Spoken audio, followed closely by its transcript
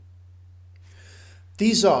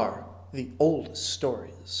These are the oldest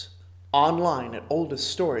stories, online at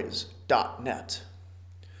oldeststories.net.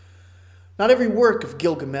 Not every work of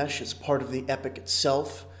Gilgamesh is part of the epic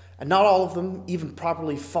itself, and not all of them even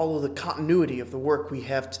properly follow the continuity of the work we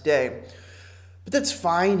have today. But that's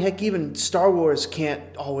fine. Heck, even Star Wars can't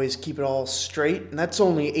always keep it all straight, and that's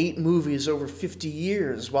only 8 movies over 50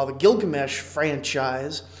 years, while the Gilgamesh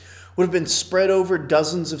franchise would have been spread over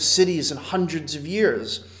dozens of cities and hundreds of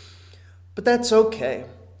years. But that's okay.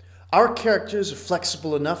 Our characters are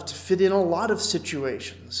flexible enough to fit in a lot of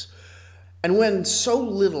situations. And when so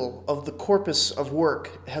little of the corpus of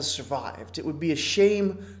work has survived, it would be a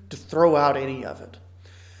shame to throw out any of it.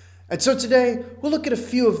 And so today, we'll look at a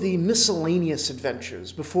few of the miscellaneous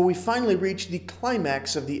adventures before we finally reach the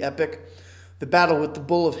climax of the epic, the battle with the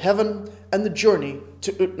Bull of Heaven and the journey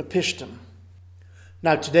to Utnapishtim.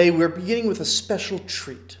 Now today, we're beginning with a special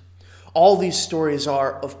treat. All these stories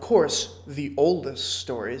are, of course, the oldest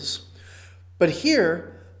stories. But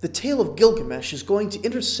here, the tale of Gilgamesh is going to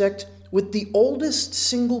intersect with the oldest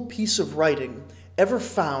single piece of writing ever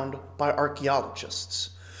found by archaeologists.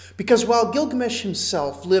 Because while Gilgamesh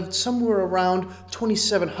himself lived somewhere around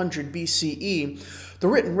 2700 BCE, the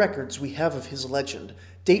written records we have of his legend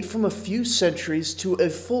date from a few centuries to a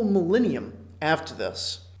full millennium after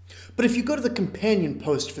this. But if you go to the companion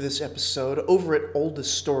post for this episode over at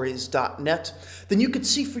oldeststories.net, then you could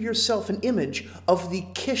see for yourself an image of the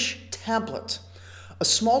Kish tablet, a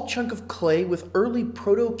small chunk of clay with early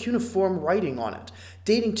proto-cuneiform writing on it,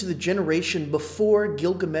 dating to the generation before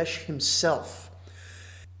Gilgamesh himself.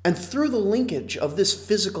 And through the linkage of this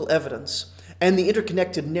physical evidence and the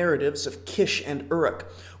interconnected narratives of Kish and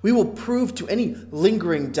Uruk, we will prove to any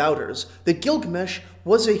lingering doubters that Gilgamesh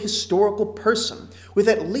was a historical person with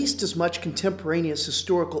at least as much contemporaneous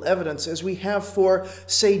historical evidence as we have for,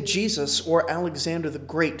 say, Jesus or Alexander the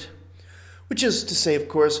Great. Which is to say, of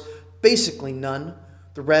course, basically none.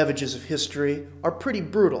 The ravages of history are pretty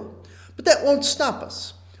brutal. But that won't stop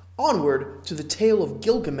us. Onward to the tale of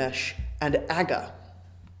Gilgamesh and Aga.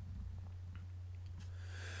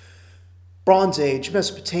 Bronze Age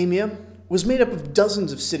Mesopotamia was made up of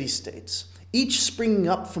dozens of city-states, each springing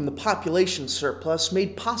up from the population surplus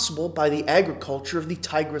made possible by the agriculture of the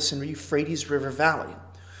Tigris and Euphrates River Valley.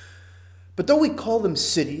 But though we call them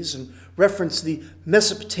cities and reference the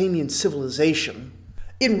Mesopotamian civilization,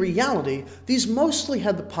 in reality, these mostly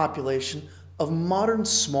had the population of modern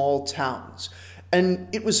small towns, and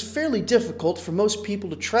it was fairly difficult for most people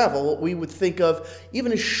to travel what we would think of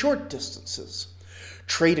even as short distances.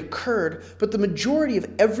 Trade occurred, but the majority of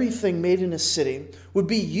everything made in a city would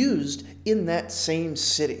be used in that same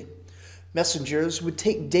city. Messengers would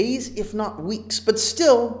take days, if not weeks, but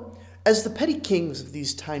still, as the petty kings of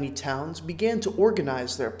these tiny towns began to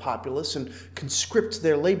organize their populace and conscript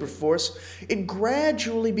their labor force, it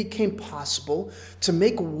gradually became possible to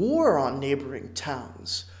make war on neighboring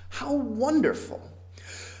towns. How wonderful!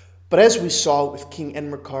 But as we saw with King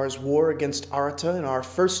Enmerkar's war against Arata in our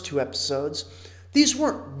first 2 episodes, these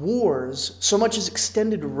weren't wars so much as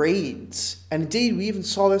extended raids, and indeed we even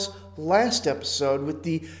saw this last episode with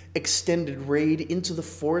the extended raid into the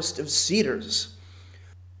Forest of Cedars.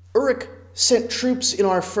 Uruk sent troops in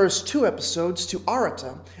our first 2 episodes to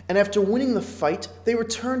Arata, and after winning the fight, they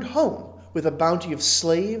returned home with a bounty of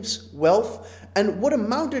slaves, wealth, and what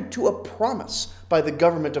amounted to a promise by the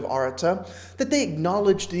government of Arata that they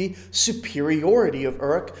acknowledged the superiority of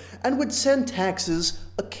Uruk and would send taxes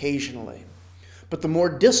occasionally. But the more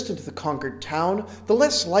distant the conquered town, the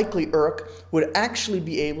less likely Uruk would actually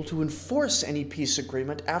be able to enforce any peace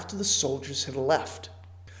agreement after the soldiers had left.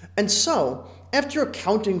 And so, after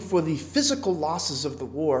accounting for the physical losses of the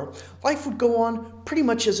war, life would go on pretty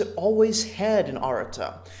much as it always had in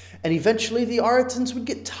Arata. And eventually the Aratans would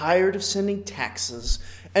get tired of sending taxes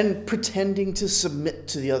and pretending to submit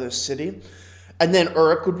to the other city. And then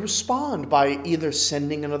Uruk would respond by either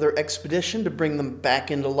sending another expedition to bring them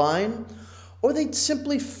back into line, or they'd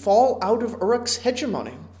simply fall out of Uruk's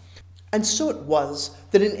hegemony. And so it was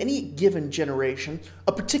that in any given generation,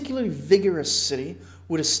 a particularly vigorous city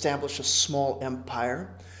would establish a small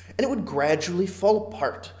empire, and it would gradually fall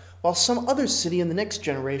apart, while some other city in the next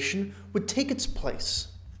generation would take its place.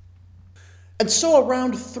 And so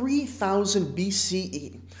around 3000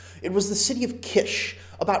 BCE, it was the city of Kish,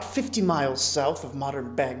 about 50 miles south of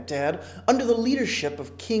modern Baghdad, under the leadership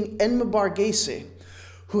of King Enmebargese,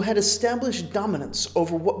 who had established dominance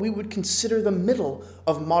over what we would consider the middle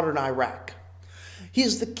of modern Iraq. He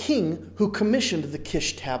is the king who commissioned the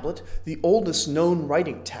Kish tablet, the oldest known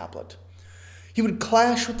writing tablet. He would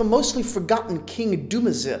clash with the mostly forgotten king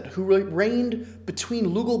Dumazid, who reigned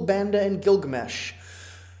between Lugalbanda and Gilgamesh.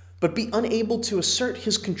 but be unable to assert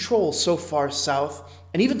his control so far south,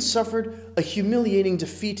 and even suffered a humiliating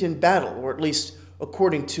defeat in battle, or at least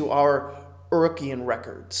according to our Urukian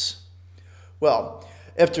records. Well,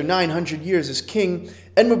 after 900 years as king,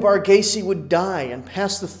 Enmebar-Geisi would die and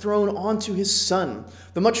pass the throne on to his son,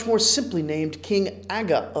 the much more simply named King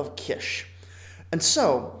Aga of Kish. And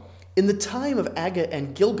so, in the time of Aga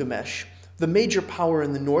and Gilgamesh, the major power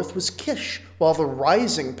in the north was Kish, while the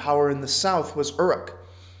rising power in the south was Uruk.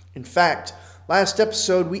 In fact, last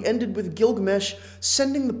episode we ended with Gilgamesh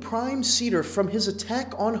sending the prime cedar from his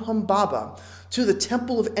attack on Humbaba to the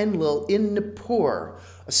Temple of Enlil in Nippur,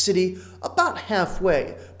 a city about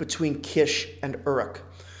halfway between Kish and Uruk.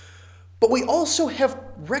 But we also have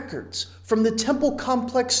records from the temple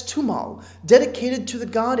complex Tumal, dedicated to the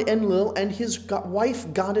god Enlil and his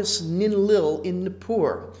wife goddess Ninlil in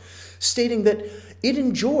Nippur, stating that it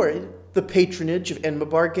enjoyed the patronage of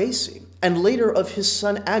Enmebar-Geisi, and later of his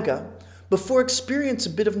son Aga, before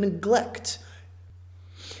experiencing a bit of neglect,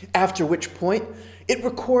 after which point it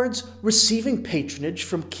records receiving patronage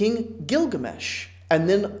from King Gilgamesh, and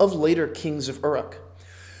then of later kings of Uruk.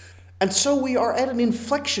 And so we are at an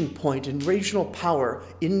inflection point in regional power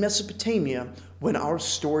in Mesopotamia when our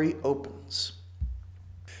story opens.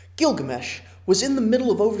 Gilgamesh was in the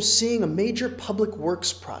middle of overseeing a major public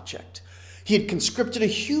works project. He had conscripted a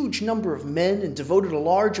huge number of men and devoted a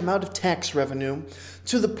large amount of tax revenue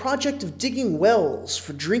to the project of digging wells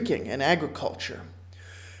for drinking and agriculture.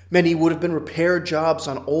 Many would have been repair jobs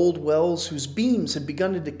on old wells whose beams had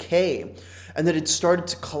begun to decay and that had started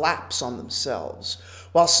to collapse on themselves,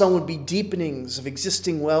 while some would be deepenings of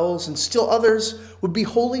existing wells, and still others would be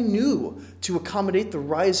wholly new to accommodate the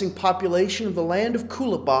rising population of the land of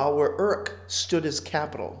Kulaba, where Uruk stood as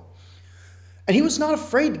capital. And he was not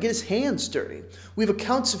afraid to get his hands dirty. We have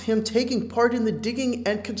accounts of him taking part in the digging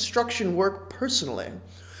and construction work personally.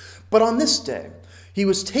 But on this day, he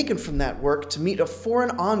was taken from that work to meet a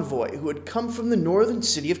foreign envoy who had come from the northern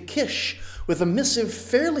city of Kish, with a missive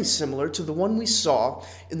fairly similar to the one we saw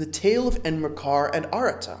in the tale of Enmerkar and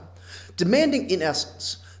Arata, demanding in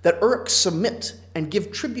essence that Uruk submit and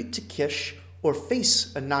give tribute to Kish or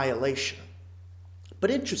face annihilation.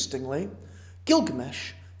 But interestingly,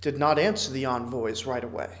 Gilgamesh did not answer the envoys right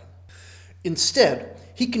away. Instead,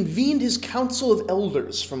 he convened his council of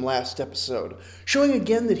elders from last episode, showing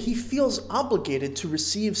again that he feels obligated to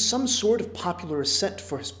receive some sort of popular assent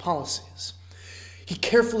for his policies. He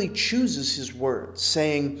carefully chooses his words,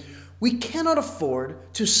 saying, "We cannot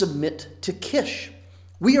afford to submit to Kish.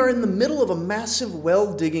 We are in the middle of a massive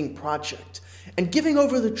well-digging project, and giving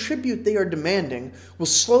over the tribute they are demanding will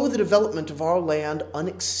slow the development of our land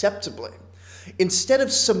unacceptably. Instead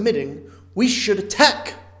of submitting, we should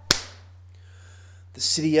attack." The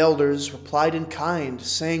city elders replied in kind,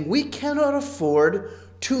 saying, "We cannot afford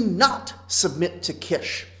to not submit to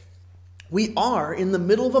Kish. We are in the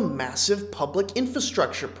middle of a massive public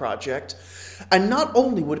infrastructure project, and not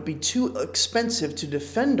only would it be too expensive to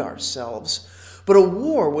defend ourselves, but a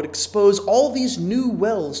war would expose all these new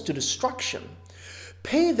wells to destruction.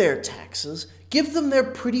 Pay their taxes, give them their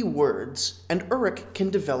pretty words, and Uruk can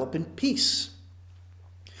develop in peace."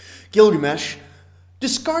 Gilgamesh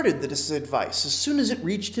discarded this advice as soon as it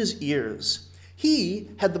reached his ears. He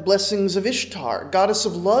had the blessings of Ishtar, goddess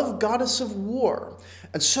of love, goddess of war,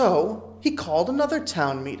 and so he called another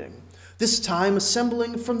town meeting, this time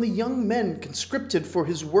assembling from the young men conscripted for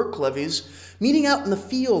his work levies, meeting out in the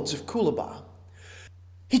fields of Kulaba.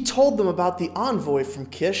 He told them about the envoy from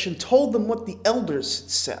Kish and told them what the elders had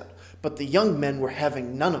said, but the young men were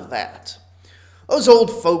having none of that. "Those old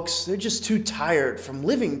folks, they're just too tired from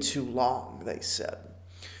living too long," they said.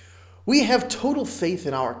 "We have total faith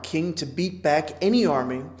in our king to beat back any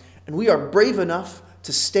army, and we are brave enough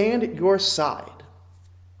to stand at your side."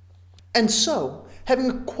 And so, having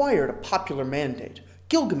acquired a popular mandate,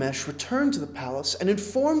 Gilgamesh returned to the palace and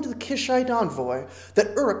informed the Kishite envoy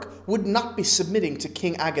that Uruk would not be submitting to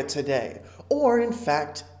King Aga today, or in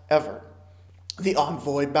fact, ever. The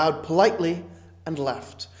envoy bowed politely and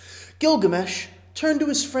left. Gilgamesh turned to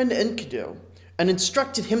his friend Enkidu and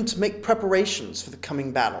instructed him to make preparations for the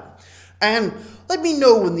coming battle, and let me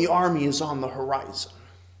know when the army is on the horizon.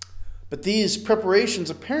 But these preparations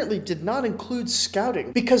apparently did not include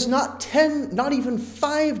scouting, because not even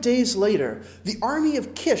 5 days later, the army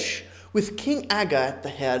of Kish, with King Aga at the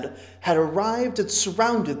head, had arrived and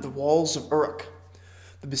surrounded the walls of Uruk.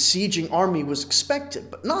 The besieging army was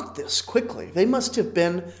expected, but not this quickly. They must have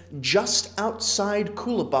been just outside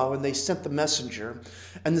Kulaba when they sent the messenger,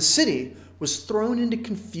 and the city was thrown into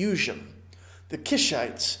confusion. The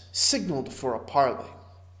Kishites signaled for a parley.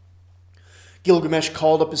 Gilgamesh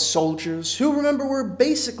called up his soldiers, who remember were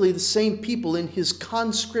basically the same people in his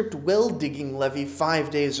conscript well-digging levy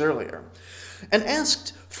 5 days earlier, and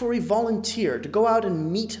asked for a volunteer to go out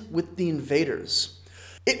and meet with the invaders.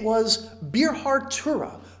 It was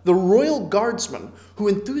Bir-Har-Tura, the royal guardsman, who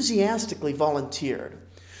enthusiastically volunteered.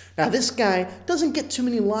 Now, this guy doesn't get too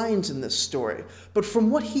many lines in this story, but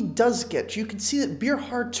from what he does get, you can see that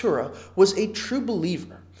Bir-Har-Tura was a true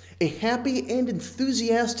believer, a happy and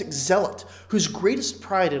enthusiastic zealot whose greatest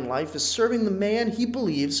pride in life is serving the man he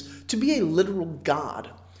believes to be a literal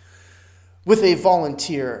god. With a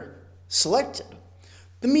volunteer selected,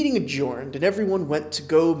 the meeting adjourned and everyone went to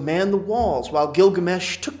go man the walls while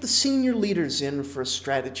Gilgamesh took the senior leaders in for a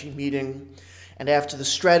strategy meeting. And after the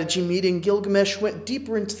strategy meeting, Gilgamesh went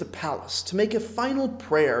deeper into the palace to make a final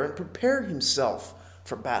prayer and prepare himself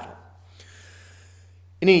for battle.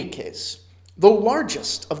 In any case, the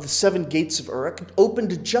largest of the 7 gates of Uruk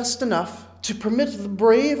opened just enough to permit the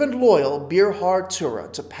brave and loyal Bir-Har-Tura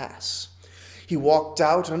to pass. He walked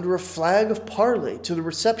out under a flag of parley to the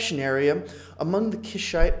reception area among the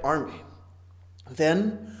Kishite army.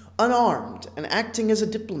 Then, unarmed and acting as a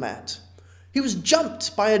diplomat, he was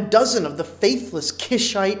jumped by a dozen of the faithless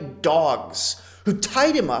Kishite dogs, who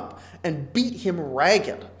tied him up and beat him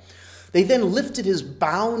ragged. They then lifted his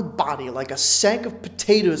bound body like a sack of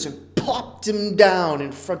potatoes and plopped him down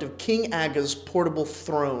in front of King Aga's portable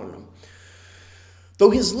throne. Though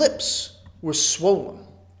his lips were swollen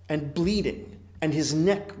and bleeding and his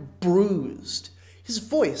neck bruised, his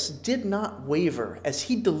voice did not waver as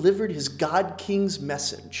he delivered his God King's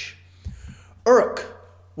message. Uruk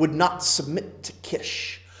would not submit to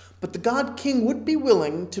Kish, but the God King would be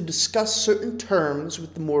willing to discuss certain terms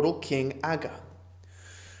with the mortal King Aga.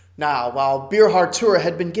 Now, while Bir-Har-Tura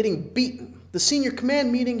had been getting beaten, the senior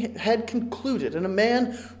command meeting had concluded, and a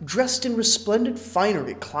man dressed in resplendent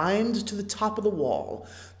finery climbed to the top of the wall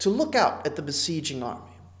to look out at the besieging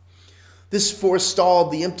army. This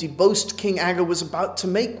forestalled the empty boast King Aga was about to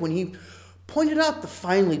make when he pointed out the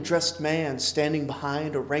finely dressed man standing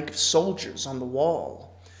behind a rank of soldiers on the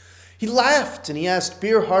wall. He laughed and he asked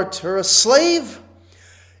Bir-Har-Tura, "Slave,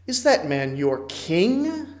 is that man your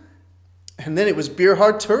king?" And then it was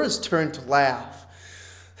Bir-Har-Tura's turn to laugh.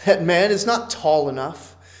 That man is not tall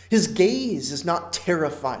enough. His gaze is not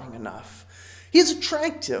terrifying enough. He is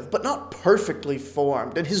attractive, but not perfectly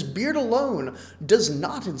formed, and his beard alone does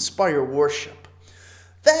not inspire worship.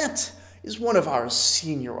 That is one of our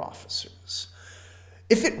senior officers.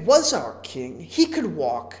 If it was our king, he could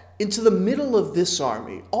walk into the middle of this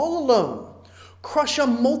army, all alone, crush a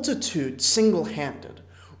multitude single-handed,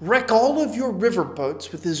 wreck all of your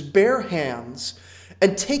riverboats with his bare hands,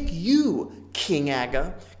 and take you, King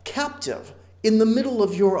Aga, captive in the middle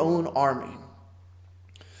of your own army.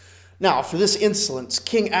 Now, for this insolence,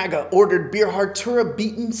 King Aga ordered Bir-Har-Tura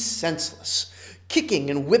beaten senseless, kicking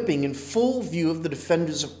and whipping in full view of the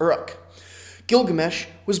defenders of Uruk. Gilgamesh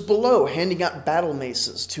was below handing out battle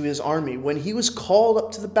maces to his army when he was called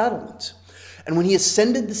up to the battlement. And when he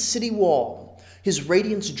ascended the city wall, his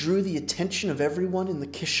radiance drew the attention of everyone in the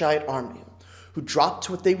Kishite army, who dropped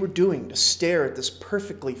what they were doing to stare at this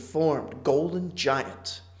perfectly formed golden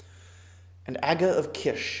giant. And Aga of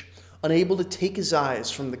Kish, unable to take his eyes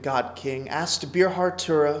from the God King, asked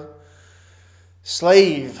Bir-Har-Tura,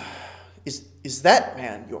 "Slave, is that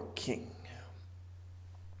man your king?"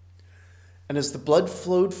 And as the blood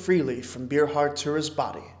flowed freely from Bir-Har-Tura's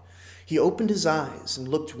body, he opened his eyes and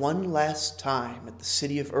looked one last time at the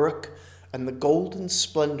city of Uruk and the golden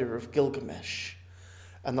splendor of Gilgamesh.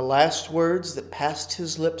 And the last words that passed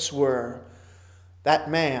his lips were, "That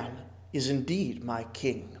man is indeed my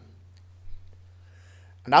king."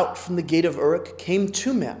 And out from the gate of Uruk came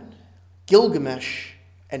 2 men, Gilgamesh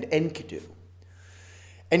and Enkidu.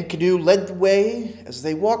 Enkidu led the way as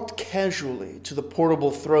they walked casually to the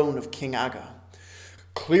portable throne of King Aga,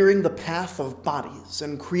 clearing the path of bodies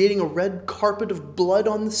and creating a red carpet of blood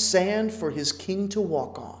on the sand for his king to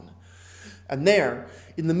walk on. And there,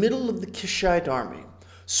 in the middle of the Kishite army,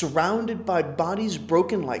 surrounded by bodies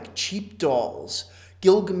broken like cheap dolls,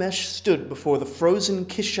 Gilgamesh stood before the frozen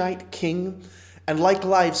Kishite king and, like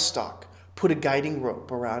livestock, put a guiding rope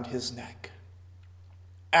around his neck.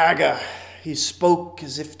 "Aga," he spoke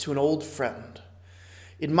as if to an old friend.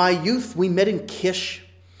 "In my youth we met in Kish,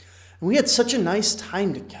 and we had such a nice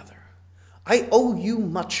time together. I owe you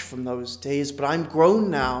much from those days, but I'm grown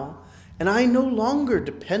now, and I no longer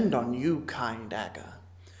depend on you, kind Aga.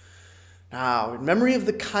 Now, in memory of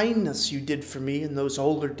the kindness you did for me in those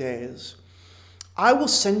older days, I will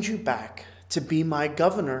send you back to be my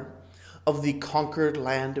governor of the conquered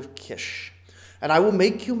land of Kish, and I will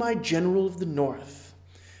make you my general of the north.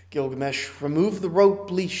 Gilgamesh removed the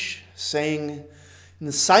rope leash, saying, "In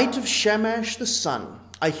the sight of Shamash the sun,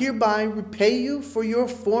 I hereby repay you for your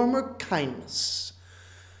former kindness.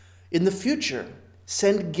 In the future,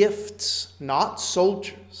 send gifts, not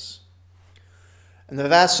soldiers." And the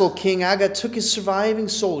vassal King Aga took his surviving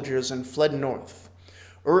soldiers and fled north.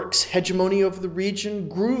 Uruk's hegemony over the region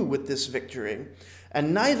grew with this victory,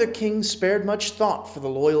 and neither king spared much thought for the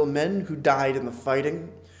loyal men who died in the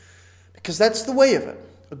fighting. Because that's the way of it.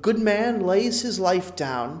 A good man lays his life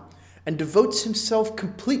down and devotes himself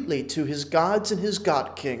completely to his gods and his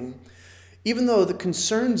god-king, even though the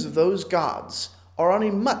concerns of those gods are on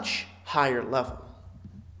a much higher level.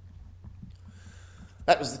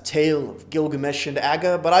 That was the tale of Gilgamesh and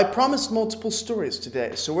Aga, but I promised multiple stories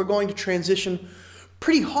today, so we're going to transition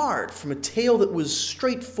pretty hard from a tale that was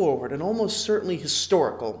straightforward and almost certainly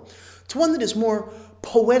historical to one that is more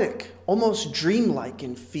poetic, almost dreamlike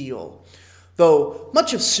in feel. Though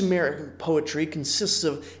much of Sumerian poetry consists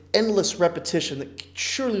of endless repetition that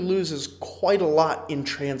surely loses quite a lot in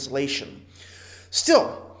translation.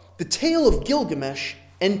 Still, the tale of Gilgamesh,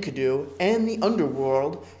 Enkidu, and the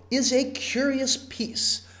underworld is a curious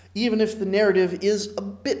piece, even if the narrative is a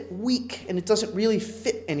bit weak and it doesn't really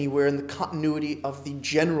fit anywhere in the continuity of the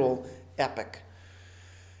general epic.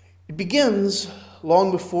 It begins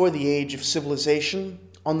long before the age of civilization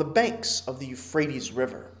on the banks of the Euphrates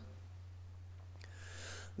River.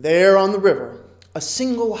 There on the river, a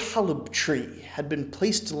single halub tree had been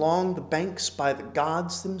placed along the banks by the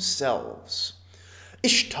gods themselves.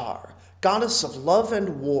 Ishtar, goddess of love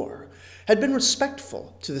and war, had been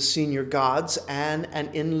respectful to the senior gods, An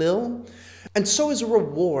and Enlil, and so as a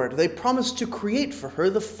reward they promised to create for her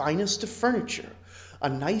the finest of furniture, a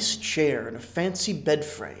nice chair and a fancy bed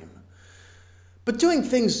frame. But doing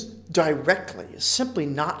things directly is simply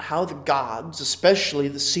not how the gods, especially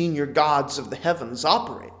the senior gods of the heavens,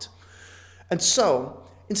 operate. And so,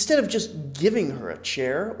 instead of just giving her a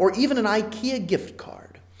chair or even an IKEA gift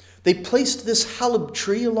card, they placed this halub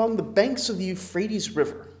tree along the banks of the Euphrates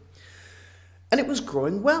River. And it was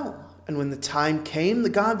growing well, and when the time came, the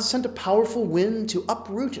gods sent a powerful wind to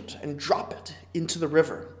uproot it and drop it into the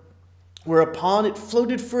river, whereupon it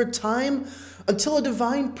floated for a time until a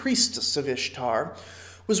divine priestess of Ishtar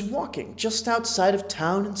was walking just outside of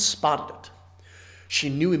town and spotted it. She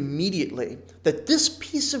knew immediately that this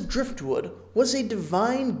piece of driftwood was a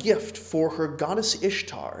divine gift for her goddess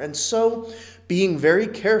Ishtar, and so, being very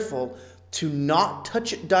careful to not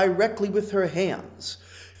touch it directly with her hands,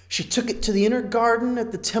 she took it to the inner garden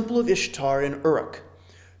at the temple of Ishtar in Uruk,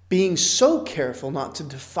 being so careful not to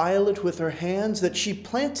defile it with her hands that she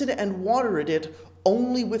planted and watered it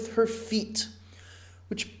only with her feet,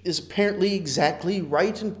 which is apparently exactly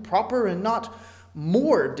right and proper and not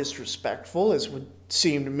more disrespectful, as would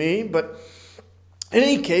seem to me. But in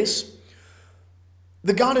any case,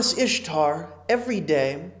 the goddess Ishtar every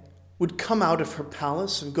day would come out of her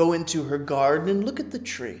palace and go into her garden and look at the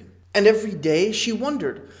tree. And every day she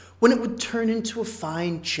wondered when it would turn into a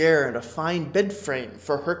fine chair and a fine bed frame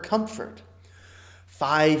for her comfort.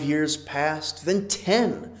 5 years passed, then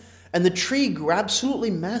 10, and the tree grew absolutely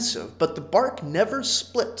massive, but the bark never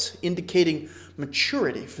split, indicating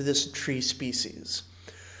maturity for this tree species.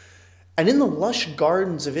 And in the lush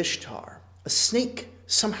gardens of Ishtar, a snake,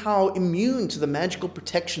 somehow immune to the magical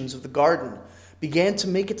protections of the garden, began to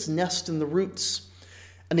make its nest in the roots.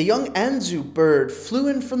 And a young Anzu bird flew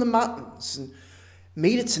in from the mountains and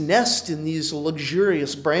made its nest in these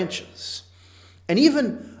luxurious branches. And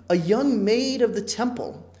even a young maid of the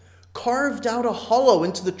temple carved out a hollow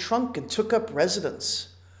into the trunk and took up residence.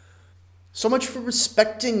 So much for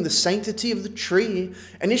respecting the sanctity of the tree.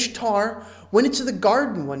 And Ishtar went into the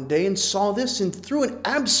garden one day and saw this and threw an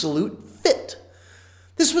absolute fit.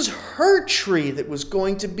 This was her tree that was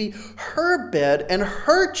going to be her bed and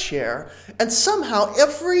her chair, and somehow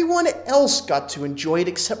everyone else got to enjoy it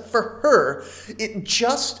except for her. It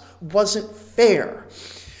just wasn't fair.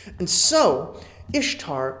 And so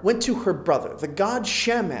Ishtar went to her brother, the god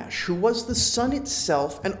Shamash, who was the sun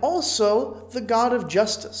itself and also the god of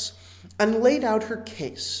justice, and laid out her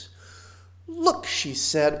case. "Look," she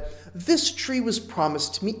said, "this tree was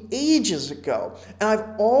promised to me ages ago, and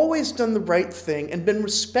I've always done the right thing and been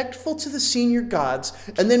respectful to the senior gods,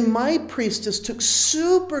 and then my priestess took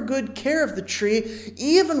super good care of the tree,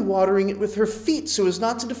 even watering it with her feet so as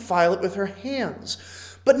not to defile it with her hands.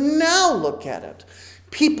 But now look at it.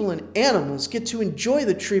 People and animals get to enjoy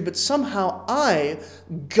the tree, but somehow I,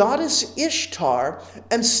 goddess Ishtar,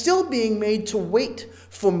 am still being made to wait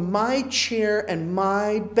for my chair and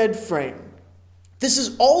my bed frame. This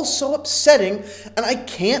is all so upsetting, and I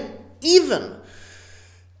can't even."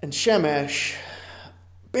 And Shamash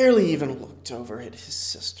barely even looked over at his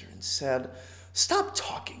sister and said, "Stop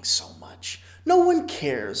talking so much. No one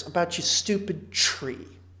cares about your stupid tree."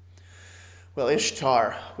 Well,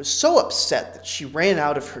 Ishtar was so upset that she ran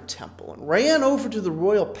out of her temple and ran over to the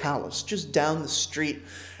royal palace just down the street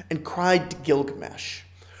and cried to Gilgamesh.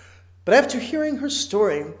 But after hearing her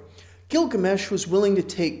story, Gilgamesh was willing to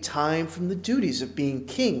take time from the duties of being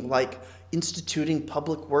king, like instituting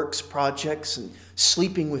public works projects and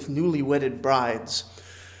sleeping with newly wedded brides,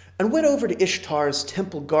 and went over to Ishtar's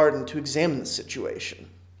temple garden to examine the situation.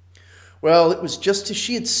 Well, it was just as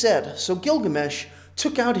she had said, so Gilgamesh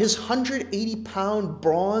took out his 180-pound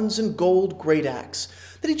bronze and gold great axe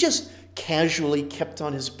that he just casually kept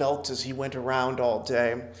on his belt as he went around all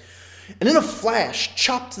day, and in a flash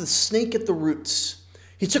chopped the snake at the roots.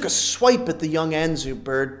 He took a swipe at the young Anzu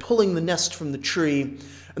bird, pulling the nest from the tree,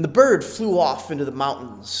 and the bird flew off into the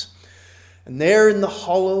mountains. And there in the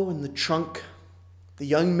hollow in the trunk, the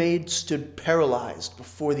young maid stood paralyzed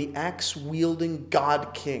before the axe-wielding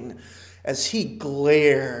god-king as he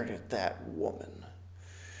glared at that woman.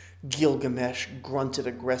 Gilgamesh grunted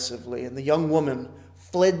aggressively, and the young woman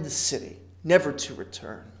fled the city, never to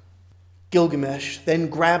return. Gilgamesh then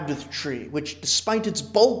grabbed the tree, which despite its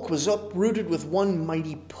bulk was uprooted with one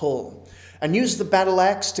mighty pull, and used the battle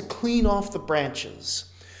axe to clean off the branches.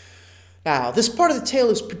 Now, this part of the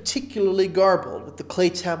tale is particularly garbled, with the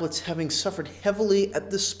clay tablets having suffered heavily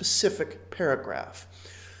at this specific paragraph.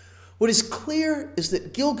 What is clear is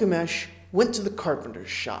that Gilgamesh went to the carpenter's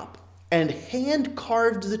shop and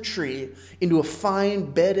hand-carved the tree into a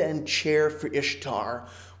fine bed and chair for Ishtar,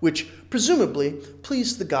 which presumably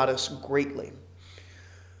pleased the goddess greatly.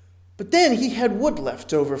 But then he had wood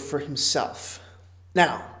left over for himself.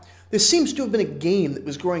 Now, there seems to have been a game that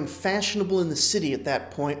was growing fashionable in the city at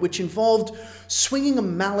that point, which involved swinging a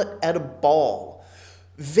mallet at a ball,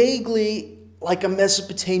 vaguely like a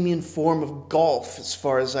Mesopotamian form of golf, as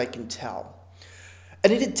far as I can tell.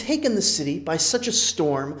 And it had taken the city by such a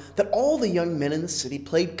storm that all the young men in the city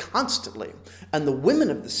played constantly, and the women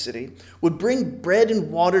of the city would bring bread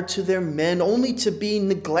and water to their men only to be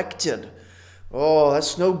neglected. Oh,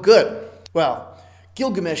 that's no good. Well,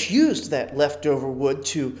 Gilgamesh used that leftover wood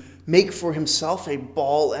to make for himself a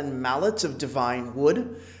ball and mallet of divine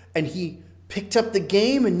wood, and he picked up the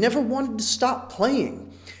game and never wanted to stop playing.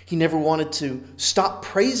 He never wanted to stop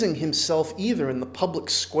praising himself either in the public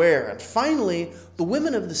square. And finally, the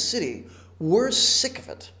women of the city were sick of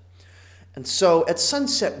it. And so at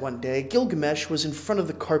sunset one day, Gilgamesh was in front of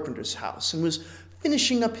the carpenter's house and was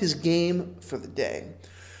finishing up his game for the day.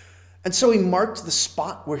 And so he marked the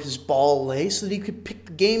spot where his ball lay so that he could pick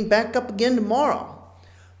the game back up again tomorrow.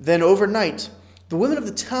 Then overnight, the women of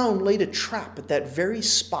the town laid a trap at that very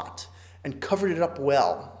spot and covered it up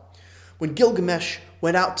well. When Gilgamesh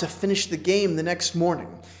went out to finish the game the next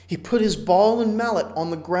morning, he put his ball and mallet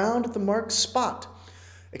on the ground at the marked spot,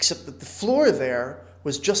 except that the floor there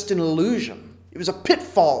was just an illusion. It was a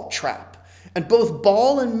pitfall trap, and both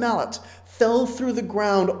ball and mallet fell through the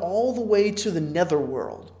ground all the way to the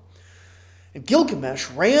netherworld. And Gilgamesh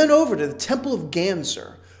ran over to the temple of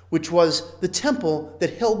Ganzer, which was the temple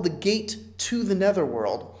that held the gate to the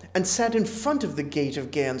netherworld, and sat in front of the gate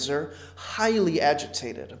of Ganzer, highly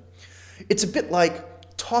agitated. It's a bit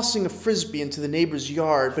like tossing a frisbee into the neighbor's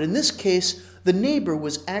yard, but in this case, the neighbor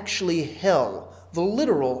was actually hell, the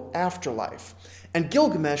literal afterlife. And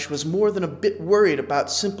Gilgamesh was more than a bit worried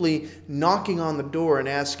about simply knocking on the door and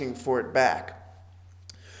asking for it back.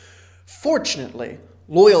 Fortunately,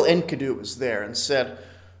 loyal Enkidu was there and said,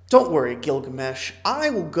 "Don't worry, Gilgamesh,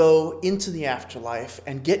 I will go into the afterlife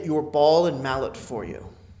and get your ball and mallet for you."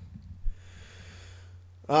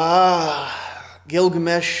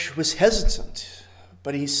 Gilgamesh was hesitant,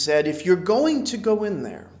 but he said, "If you're going to go in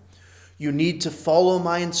there, you need to follow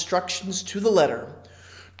my instructions to the letter.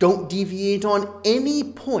 Don't deviate on any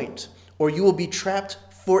point, or you will be trapped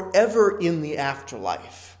forever in the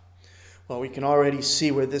afterlife." Well, we can already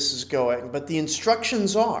see where this is going, but the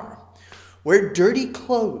instructions are: wear dirty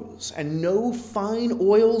clothes and no fine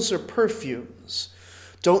oils or perfumes.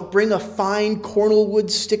 Don't bring a fine cornel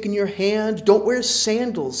wood stick in your hand. Don't wear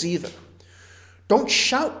sandals either. Don't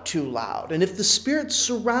shout too loud, and if the spirits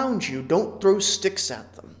surround you, don't throw sticks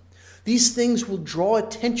at them. These things will draw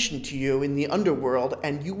attention to you in the underworld,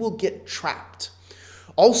 and you will get trapped.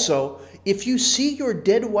 Also, if you see your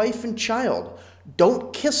dead wife and child,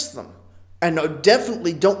 don't kiss them, and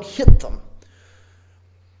definitely don't hit them.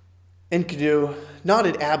 Enkidu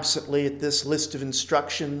nodded absently at this list of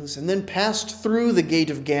instructions, and then passed through the gate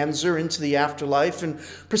of Ganzer into the afterlife and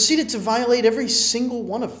proceeded to violate every single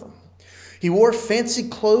one of them. He wore fancy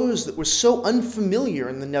clothes that were so unfamiliar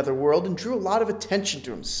in the netherworld and drew a lot of attention to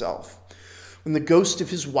himself. When the ghost of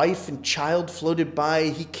his wife and child floated by,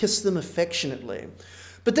 he kissed them affectionately.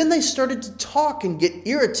 But then they started to talk and get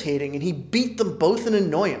irritating, and he beat them both in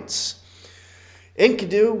annoyance.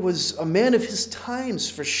 Enkidu was a man of his times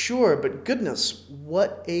for sure, but goodness,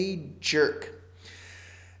 what a jerk.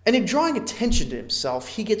 And in drawing attention to himself,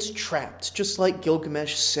 he gets trapped, just like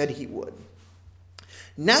Gilgamesh said he would.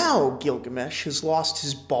 Now Gilgamesh has lost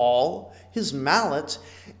his ball, his mallet,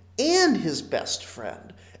 and his best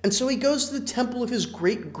friend. And so he goes to the temple of his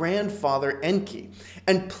great-grandfather Enki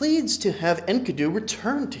and pleads to have Enkidu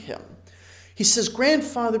return to him. He says,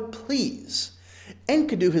 "Grandfather, please.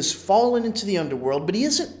 Enkidu has fallen into the underworld, but he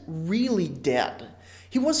isn't really dead.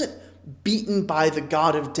 He wasn't beaten by the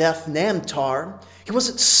god of death, Namtar. He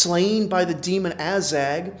wasn't slain by the demon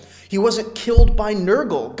Azag. He wasn't killed by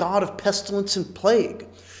Nergal, god of pestilence and plague.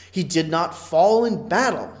 He did not fall in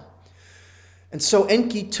battle." And so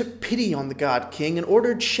Enki took pity on the god king and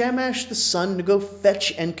ordered Shamash the sun to go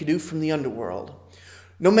fetch Enkidu from the underworld.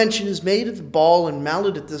 No mention is made of the ball and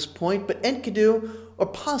mallet at this point, but Enkidu, or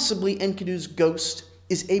possibly Enkidu's ghost,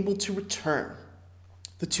 is able to return.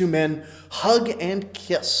 The two men hug and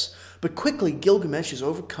kiss, but quickly Gilgamesh is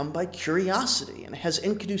overcome by curiosity and has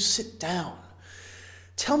Enkidu sit down.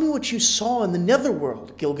 "Tell me what you saw in the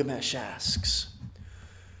netherworld," Gilgamesh asks.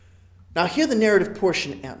 Now here the narrative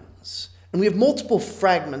portion ends. And we have multiple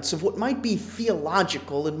fragments of what might be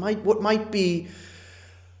theological and what might be,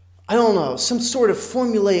 some sort of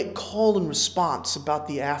formulaic call and response about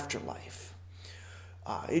the afterlife.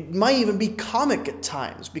 It might even be comic at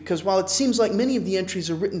times, because while it seems like many of the entries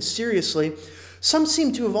are written seriously, some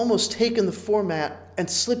seem to have almost taken the format and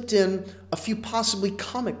slipped in a few possibly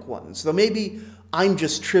comic ones, though maybe I'm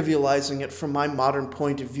just trivializing it from my modern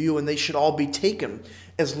point of view, and they should all be taken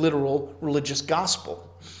as literal religious gospel.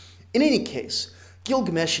 In any case,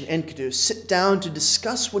 Gilgamesh and Enkidu sit down to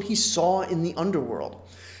discuss what he saw in the underworld.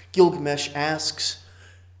 Gilgamesh asks,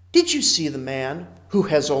 "Did you see the man who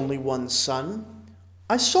has only one son?"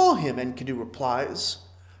 "I saw him," Enkidu replies.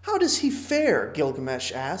 "How does he fare?"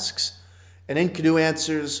 Gilgamesh asks. And Enkidu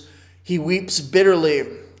answers, "He weeps bitterly,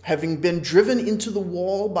 having been driven into the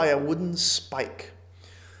wall by a wooden spike."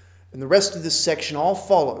 And the rest of this section all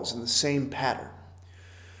follows in the same pattern.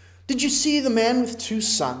 "Did you see the man with 2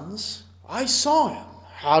 sons?" "I saw him."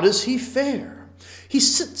 "How does he fare?" "He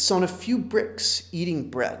sits on a few bricks eating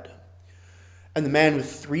bread." "And the man with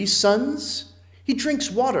 3 sons?" "He drinks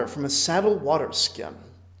water from a saddle water skin."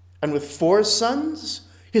 "And with 4 sons?"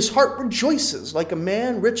 "His heart rejoices like a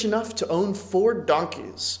man rich enough to own 4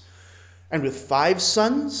 donkeys." "And with 5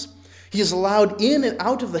 sons?" "He is allowed in and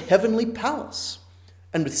out of the heavenly palace."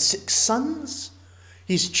 "And with 6 sons?"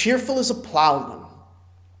 "He's cheerful as a plowman."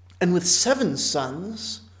 "And with 7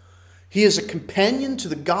 sons?" "He is a companion to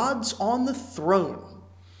the gods on the throne."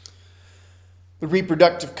 The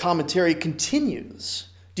reproductive commentary continues.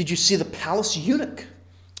 "Did you see the palace eunuch?"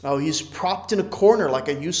 "Oh, he's propped in a corner like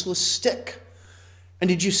a useless stick." "And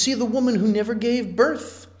did you see the woman who never gave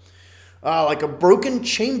birth?" Like a broken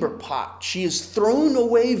chamber pot. She is thrown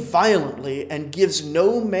away violently and gives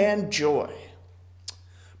no man joy."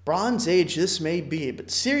 Bronze Age this may be,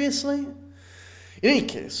 but seriously? In any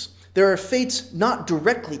case, there are fates not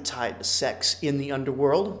directly tied to sex in the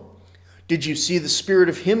underworld. "Did you see the spirit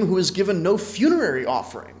of him who has given no funerary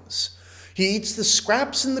offerings? He eats the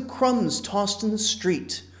scraps and the crumbs tossed in the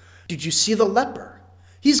street." "Did you see the leper?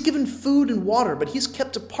 He's given food and water, but he's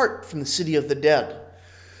kept apart from the city of the dead."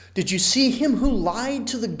 "Did you see him who lied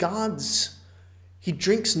to the gods? He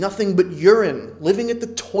drinks nothing but urine, living at the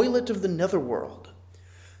toilet of the netherworld."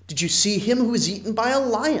 "Did you see him who is eaten by a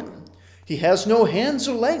lion? He has no hands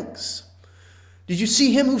or legs." "Did you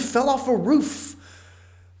see him who fell off a roof?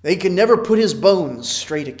 They can never put his bones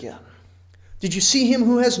straight again." "Did you see him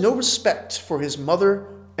who has no respect for his mother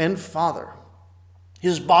and father?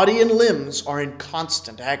 His body and limbs are in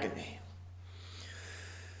constant agony."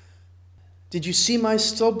 "Did you see my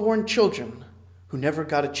stillborn children who never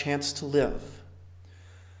got a chance to live?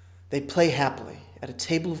 They play happily at a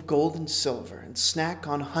table of gold and silver and snack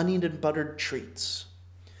on honeyed and buttered treats."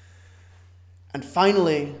 And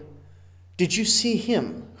finally, "Did you see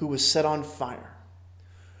him who was set on fire?"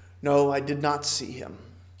 "No, I did not see him.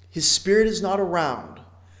 His spirit is not around.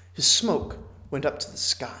 His smoke went up to the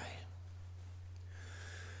sky."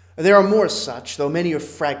 There are more such, though many are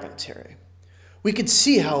fragmentary. We could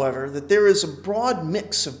see, however, that there is a broad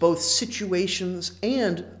mix of both situations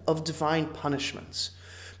and of divine punishments.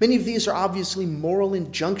 Many of these are obviously moral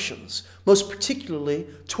injunctions, most particularly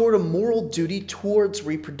toward a moral duty towards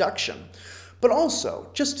reproduction. But also,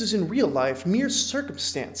 just as in real life, mere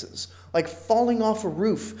circumstances, like falling off a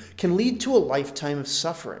roof, can lead to a lifetime of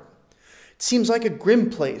suffering. It seems like a grim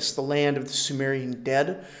place, the land of the Sumerian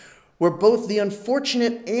dead, where both the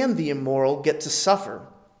unfortunate and the immoral get to suffer.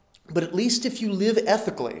 But at least if you live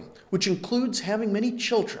ethically, which includes having many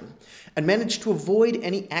children, and manage to avoid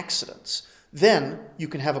any accidents, then you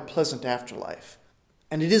can have a pleasant afterlife.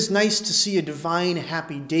 And it is nice to see a divine,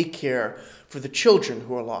 happy daycare for the children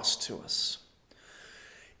who are lost to us.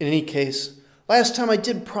 In any case, last time I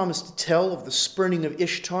did promise to tell of the spurning of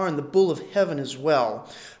Ishtar and the bull of heaven as well,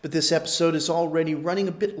 but this episode is already running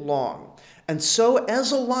a bit long, and so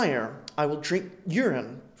as a liar, I will drink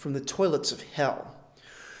urine from the toilets of hell.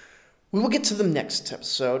 We will get to them next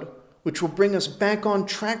episode, which will bring us back on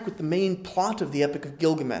track with the main plot of the Epic of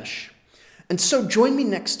Gilgamesh. And so join me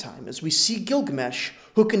next time as we see Gilgamesh,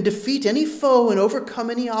 who can defeat any foe and overcome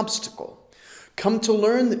any obstacle, come to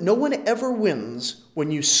learn that no one ever wins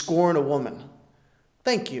when you scorn a woman.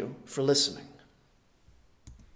 Thank you for listening.